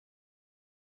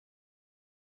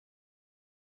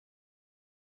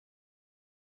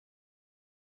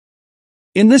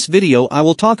In this video I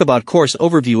will talk about course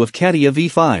overview of Catia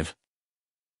v5.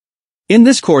 In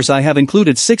this course I have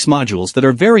included 6 modules that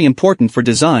are very important for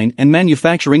design and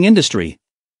manufacturing industry.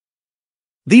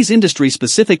 These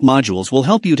industry-specific modules will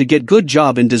help you to get good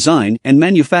job in design and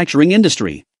manufacturing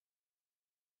industry.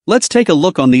 Let's take a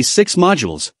look on these 6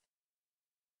 modules.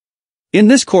 In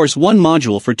this course 1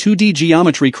 module for 2D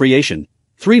geometry creation,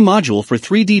 3 module for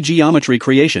 3D geometry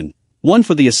creation, 1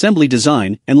 for the assembly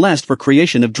design, and last for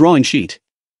creation of drawing sheet.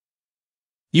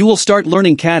 You will start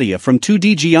learning Catia from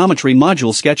 2D geometry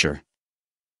module sketcher.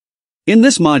 In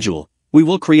this module, we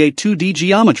will create 2D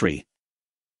geometry.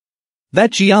 That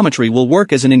geometry will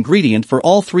work as an ingredient for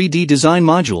all 3D design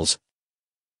modules.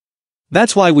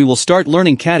 That's why we will start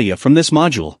learning Catia from this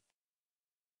module.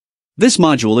 This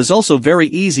module is also very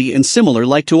easy and similar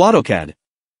like to AutoCAD.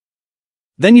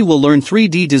 Then you will learn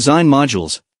 3D design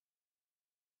modules.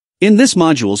 In this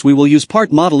modules we will use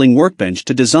part modeling workbench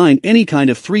to design any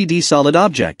kind of 3D solid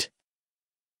object.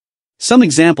 Some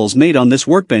examples made on this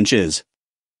workbench is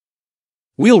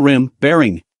wheel rim,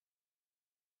 bearing,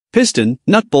 piston,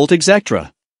 nut bolt,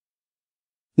 etc.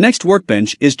 Next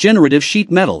workbench is generative sheet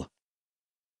metal.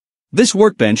 This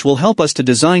workbench will help us to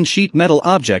design sheet metal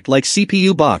object like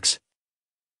CPU box,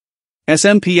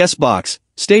 SMPS box,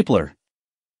 stapler.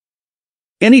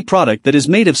 Any product that is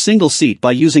made of single seat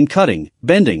by using cutting,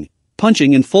 bending,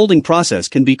 punching and folding process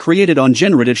can be created on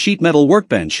generative sheet metal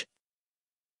workbench.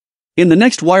 In the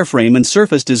next wireframe and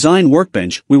surface design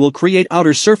workbench we will create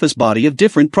outer surface body of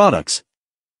different products.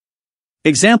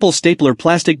 Example: stapler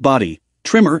plastic body,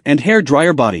 trimmer and hair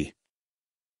dryer body,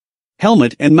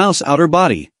 helmet and mouse outer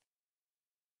body.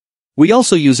 We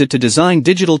also use it to design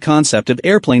digital concept of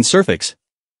airplane surface,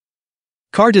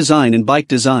 car design and bike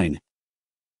design.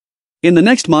 In the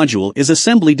next module is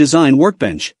assembly design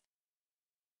workbench.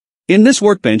 In this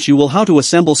workbench you will how to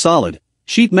assemble solid,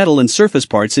 sheet metal and surface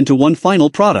parts into one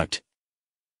final product.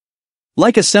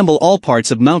 Like assemble all parts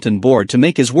of mountain board to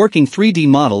make his working 3D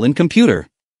model in computer.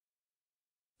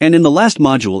 And in the last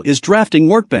module is drafting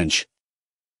workbench.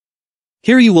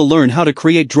 Here you will learn how to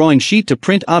create drawing sheet to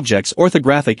print objects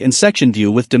orthographic and section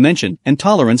view with dimension and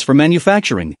tolerance for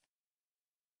manufacturing.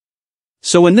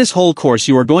 So in this whole course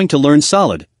you are going to learn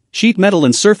solid, sheet metal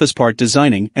and surface part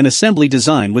designing and assembly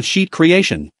design with sheet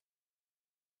creation.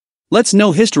 Let's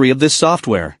know history of this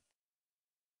software.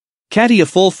 Catia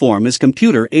full form is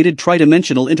computer-aided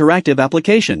tridimensional interactive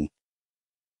application.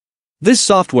 This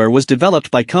software was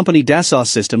developed by company Dassault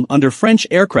System under French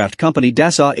aircraft company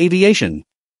Dassault Aviation.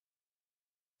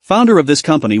 Founder of this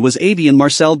company was Avian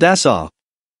Marcel Dassault.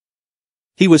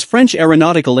 He was French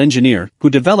aeronautical engineer who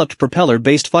developed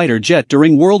propeller-based fighter jet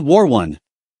during World War I.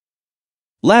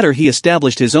 Later he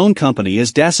established his own company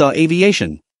as Dassault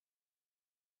Aviation.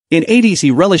 In 80s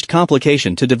he relished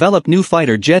complication to develop new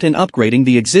fighter jet and upgrading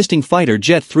the existing fighter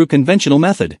jet through conventional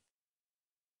method.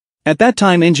 At that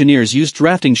time engineers used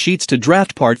drafting sheets to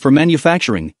draft part for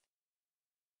manufacturing.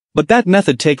 But that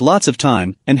method take lots of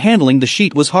time and handling the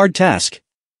sheet was hard task.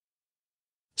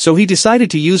 So he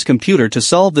decided to use computer to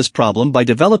solve this problem by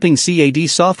developing CAD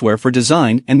software for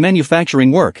design and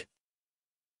manufacturing work.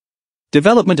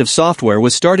 Development of software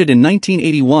was started in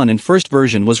 1981 and first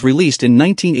version was released in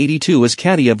 1982 as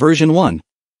Catia version 1.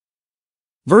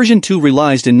 Version 2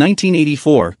 released in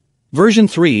 1984, version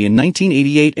 3 in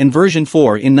 1988 and version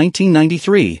 4 in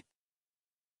 1993.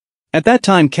 At that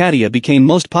time Catia became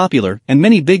most popular and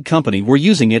many big companies were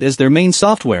using it as their main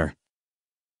software.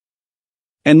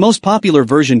 And most popular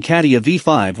version Catia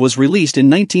v5 was released in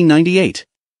 1998.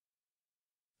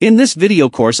 In this video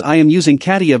course I am using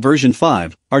Catia version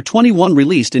 5, R21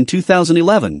 released in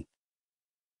 2011.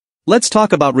 Let's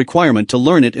talk about requirement to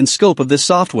learn it and scope of this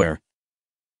software.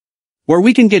 Where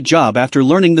we can get job after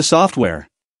learning the software.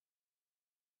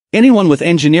 Anyone with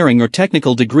engineering or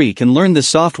technical degree can learn this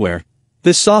software.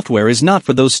 This software is not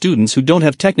for those students who don't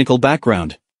have technical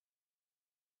background.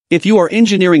 If you are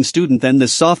engineering student then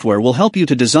this software will help you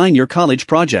to design your college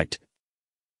project.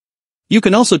 You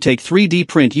can also take 3D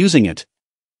print using it.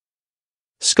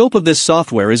 Scope of this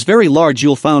software is very large.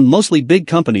 You'll find mostly big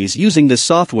companies using this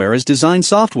software as design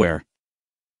software.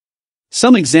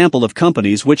 Some example of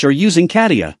companies which are using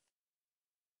Catia.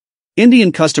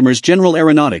 Indian customers General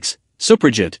Aeronautics,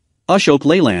 Suprajet, Ashok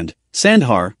Leyland,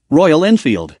 Sandhar, Royal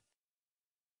Enfield.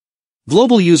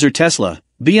 Global user Tesla,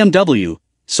 BMW,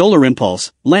 Solar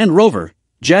Impulse, Land Rover,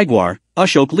 Jaguar,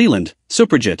 Ashok Leyland,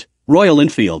 Suprajet, Royal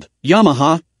Enfield,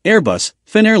 Yamaha, Airbus,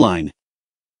 Finn Airline.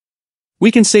 We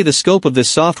can say the scope of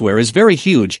this software is very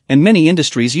huge and many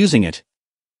industries using it.